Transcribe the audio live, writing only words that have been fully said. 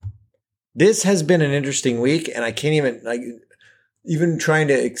This has been an interesting week, and I can't even trying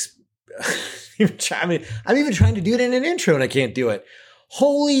to. I'm even trying to do it in an intro, and I can't do it.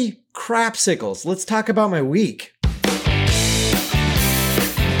 Holy crapsicles! Let's talk about my week.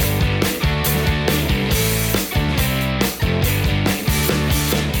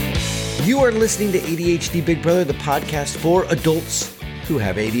 You are listening to ADHD Big Brother, the podcast for adults who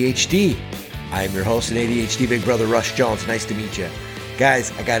have ADHD. I am your host and ADHD Big Brother, Rush Jones. Nice to meet you.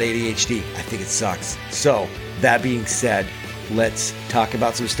 Guys, I got ADHD. I think it sucks. So, that being said, let's talk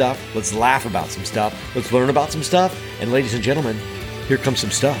about some stuff. Let's laugh about some stuff. Let's learn about some stuff. And ladies and gentlemen, here comes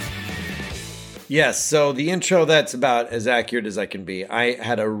some stuff. Yes, so the intro, that's about as accurate as I can be. I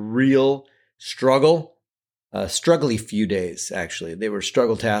had a real struggly few days, actually. They were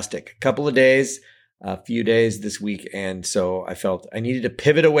struggle-tastic. A couple of days, a few days this week. And so I felt I needed to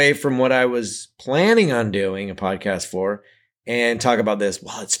pivot away from what I was planning on doing a podcast for and talk about this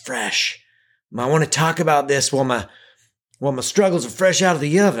while it's fresh. I want to talk about this while my struggles are fresh out of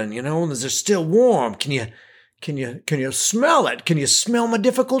the oven, you know, and they're still warm. Can you smell it? Can you smell my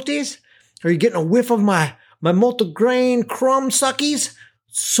difficulties? Are you getting a whiff of my multigrain crumb suckies?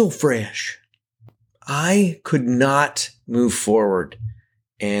 So fresh. I could not move forward,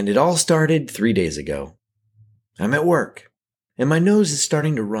 and it all started 3 days ago. I'm at work, and my nose is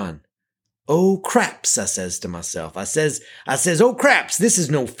starting to run. Oh, craps, I says to myself. I says, oh, craps, this is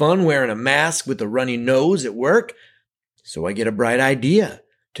no fun wearing a mask with a runny nose at work. So I get a bright idea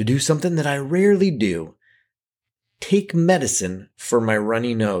to do something that I rarely do. Take medicine for my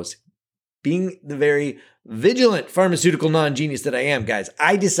runny nose. Being the very vigilant pharmaceutical non-genius that I am, guys,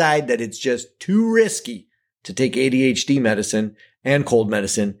 I decide that it's just too risky to take ADHD medicine and cold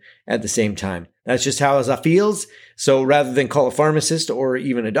medicine at the same time. That's just how it feels. So rather than call a pharmacist or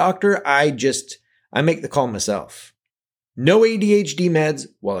even a doctor, I make the call myself. No ADHD meds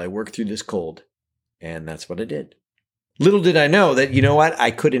while I work through this cold. And that's what I did. Little did I know that, you know what?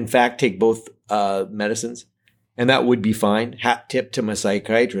 I could in fact take both medicines and that would be fine. Hat tip to my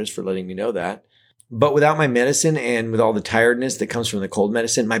psychiatrist for letting me know that. But without my medicine and with all the tiredness that comes from the cold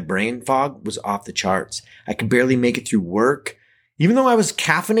medicine, my brain fog was off the charts. I could barely make it through work. Even though I was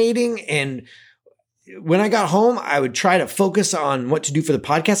caffeinating, and when I got home, I would try to focus on what to do for the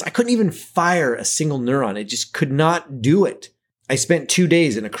podcast. I couldn't even fire a single neuron. It just could not do it. I spent 2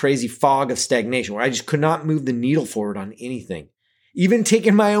 days in a crazy fog of stagnation where I just could not move the needle forward on anything. Even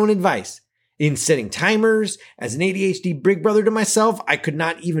taking my own advice in setting timers as an ADHD big brother to myself, I could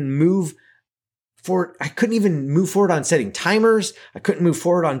not even move forward. I couldn't even move forward on setting timers. I couldn't move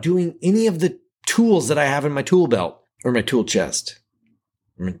forward on doing any of the tools that I have in my tool belt or my tool chest,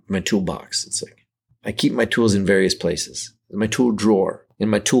 or my toolbox. It's like I keep my tools in various places. In my tool drawer, in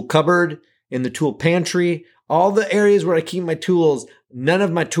my tool cupboard, in the tool pantry, all the areas where I keep my tools, none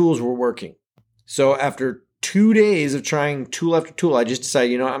of my tools were working. So after 2 days of trying tool after tool, I just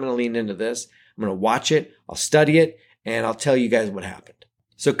decided, you know what, I'm going to lean into this. I'm going to watch it. I'll study it, and I'll tell you guys what happened.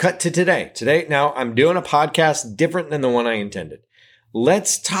 So cut to today. Today, now I'm doing a podcast different than the one I intended.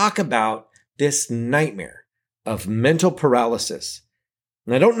 Let's talk about this nightmare of mental paralysis.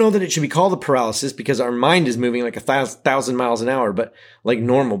 And I don't know that it should be called a paralysis because our mind is moving like 1,000 miles an hour, but like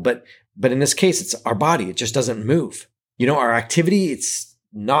normal. But in this case, it's our body. It just doesn't move. You know, our activity, it's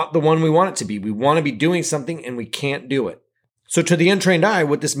not the one we want it to be. We want to be doing something and we can't do it. So to the untrained eye,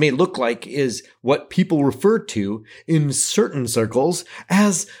 what this may look like is what people refer to in certain circles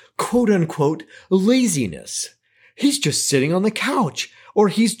as quote unquote laziness. He's just sitting on the couch, or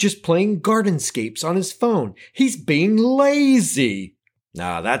he's just playing Gardenscapes on his phone. He's being lazy.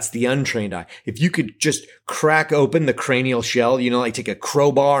 Nah, that's the untrained eye. If you could just crack open the cranial shell, you know, like take a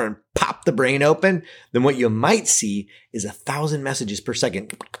crowbar and pop the brain open, then what you might see is 1,000 messages per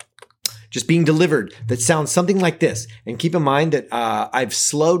second just being delivered that sounds something like this. And keep in mind that I've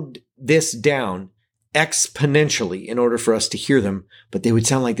slowed this down exponentially in order for us to hear them, but they would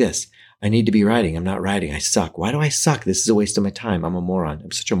sound like this. I need to be writing. I'm not writing. I suck. Why do I suck? This is a waste of my time. I'm a moron. I'm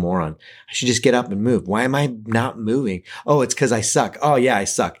such a moron. I should just get up and move. Why am I not moving? Oh, it's because I suck. Oh, yeah, I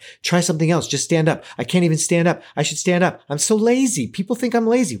suck. Try something else. Just stand up. I can't even stand up. I should stand up. I'm so lazy. People think I'm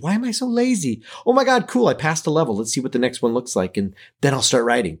lazy. Why am I so lazy? Oh my God, cool. I passed a level. Let's see what the next one looks like. And then I'll start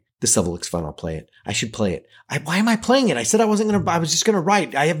writing. This level looks fun. I'll play it. I should play it. Why am I playing it? I said I was just going to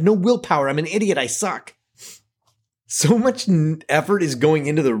write. I have no willpower. I'm an idiot. I suck. So much effort is going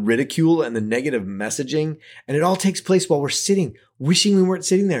into the ridicule and the negative messaging, and it all takes place while we're sitting, wishing we weren't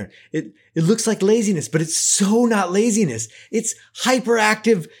sitting there. It looks like laziness, but it's so not laziness. It's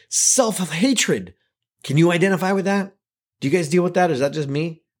hyperactive self-hatred. Can you identify with that? Do you guys deal with that? Or is that just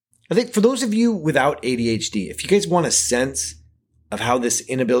me? I think for those of you without ADHD, if you guys want a sense of how this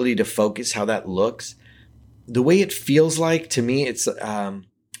inability to focus, how that looks, the way it feels like to me, it's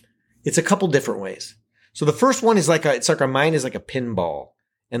a couple different ways. So the first one is it's like our mind is like a pinball,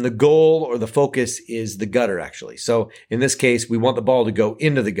 and the goal or the focus is the gutter, actually. So in this case, we want the ball to go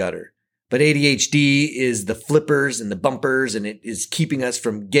into the gutter. But ADHD is the flippers and the bumpers, and it is keeping us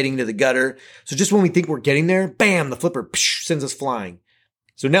from getting to the gutter. So just when we think we're getting there, bam, the flipper sends us flying.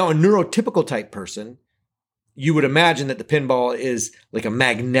 So now a neurotypical type person, you would imagine that the pinball is like a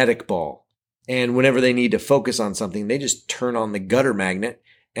magnetic ball. And whenever they need to focus on something, they just turn on the gutter magnet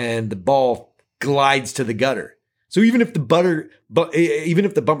and the ball glides to the gutter. So even if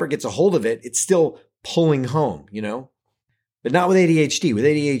the bumper gets a hold of it, it's still pulling home, But not with ADHD. With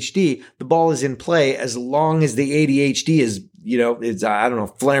ADHD, the ball is in play as long as the ADHD is,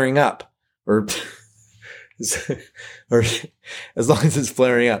 flaring up or as long as it's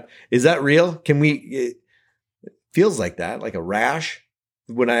flaring up. Is that real? It feels like that, like a rash.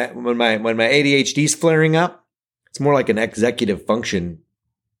 When my ADHD is flaring up, it's more like an executive function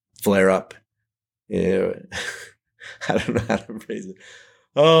flare up. Yeah. I don't know how to phrase it.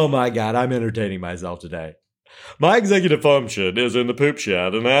 Oh my God, I'm entertaining myself today. My executive function is in the poop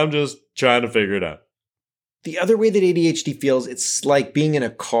shed, and I'm just trying to figure it out. The other way that ADHD feels, it's like being in a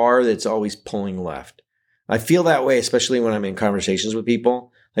car that's always pulling left. I feel that way, especially when I'm in conversations with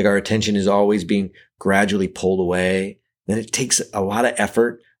people. Like our attention is always being gradually pulled away. And it takes a lot of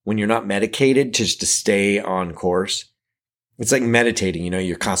effort when you're not medicated just to stay on course. It's like meditating,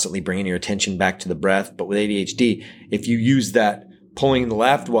 you're constantly bringing your attention back to the breath. But with ADHD, if you use that pulling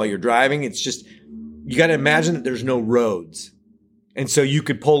left while you're driving, it's just, you got to imagine that there's no roads. And so you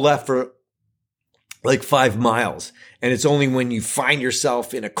could pull left for like 5 miles. And it's only when you find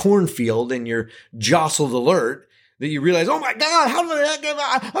yourself in a cornfield and you're jostled alert that you realize, oh my God, how did I get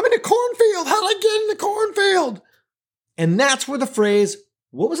out? I'm in a cornfield. How did I get in the cornfield? And that's where the phrase,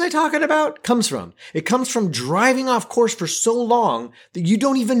 what was I talking about, comes from. It comes from driving off course for so long that you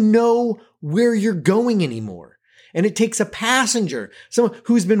don't even know where you're going anymore. And it takes a passenger, someone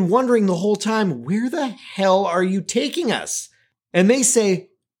who's been wondering the whole time, where the hell are you taking us? And they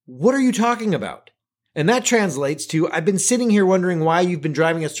say, what are you talking about? And that translates to, I've been sitting here wondering why you've been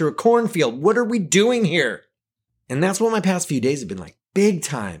driving us through a cornfield. What are we doing here? And that's what my past few days have been like, big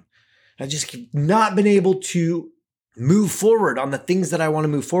time. I've just not been able to move forward on the things that I want to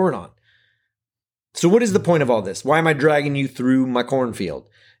move forward on. So what is the point of all this? Why am I dragging you through my cornfield?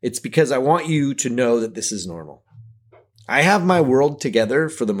 It's because I want you to know that this is normal. I have my world together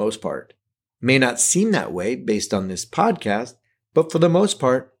for the most part. May not seem that way based on this podcast, but for the most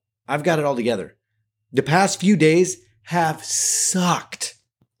part, I've got it all together. The past few days have sucked.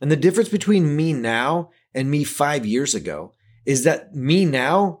 And the difference between me now and me 5 years ago is that me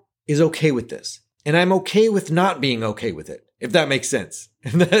now is okay with this. And I'm okay with not being okay with it, if that makes sense.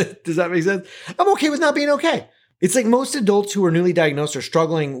 Does that make sense? I'm okay with not being okay. It's like most adults who are newly diagnosed are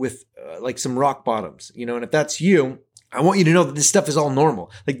struggling with like some rock bottoms, and if that's you, I want you to know that this stuff is all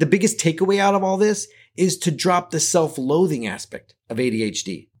normal. Like the biggest takeaway out of all this is to drop the self-loathing aspect of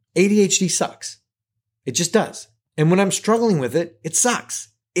ADHD. ADHD sucks. It just does. And when I'm struggling with it, it sucks.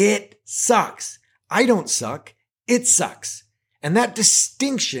 It sucks. I don't suck. It sucks. And that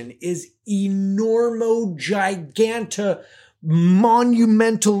distinction is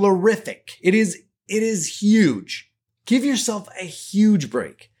monumental-orific. It is huge. Give yourself a huge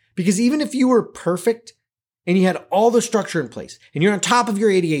break. Because even if you were perfect and you had all the structure in place and you're on top of your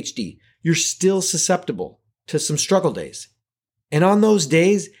ADHD, you're still susceptible to some struggle days. And on those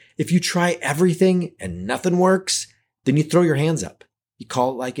days, if you try everything and nothing works, then you throw your hands up. You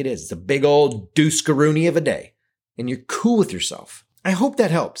call it like it is. It's a big old deuce-garoony of a day. And you're cool with yourself. I hope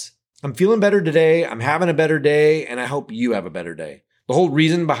that helps. I'm feeling better today. I'm having a better day. And I hope you have a better day. The whole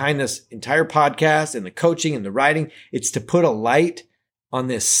reason behind this entire podcast and the coaching and the writing, it's to put a light on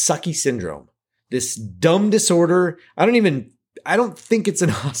this sucky syndrome, this dumb disorder. I don't think it's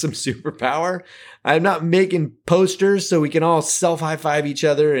an awesome superpower. I'm not making posters so we can all self-high-five each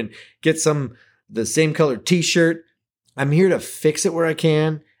other and get the same colored t-shirt. I'm here to fix it where I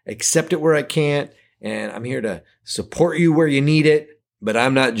can, accept it where I can't, and I'm here to support you where you need it, but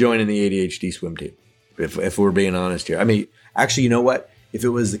I'm not joining the ADHD swim team, if we're being honest here. I mean, actually, you know what? If it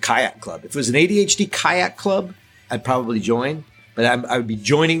was the kayak club, if it was an ADHD kayak club, I'd probably join, but I would be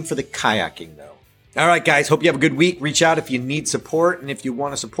joining for the kayaking, though. All right, guys, hope you have a good week. Reach out if you need support, and if you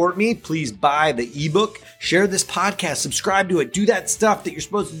want to support me, please buy the ebook, share this podcast, subscribe to it, do that stuff that you're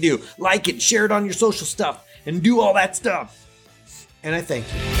supposed to do, like it, share it on your social stuff, and do all that stuff. And I thank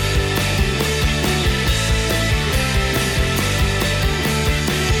you.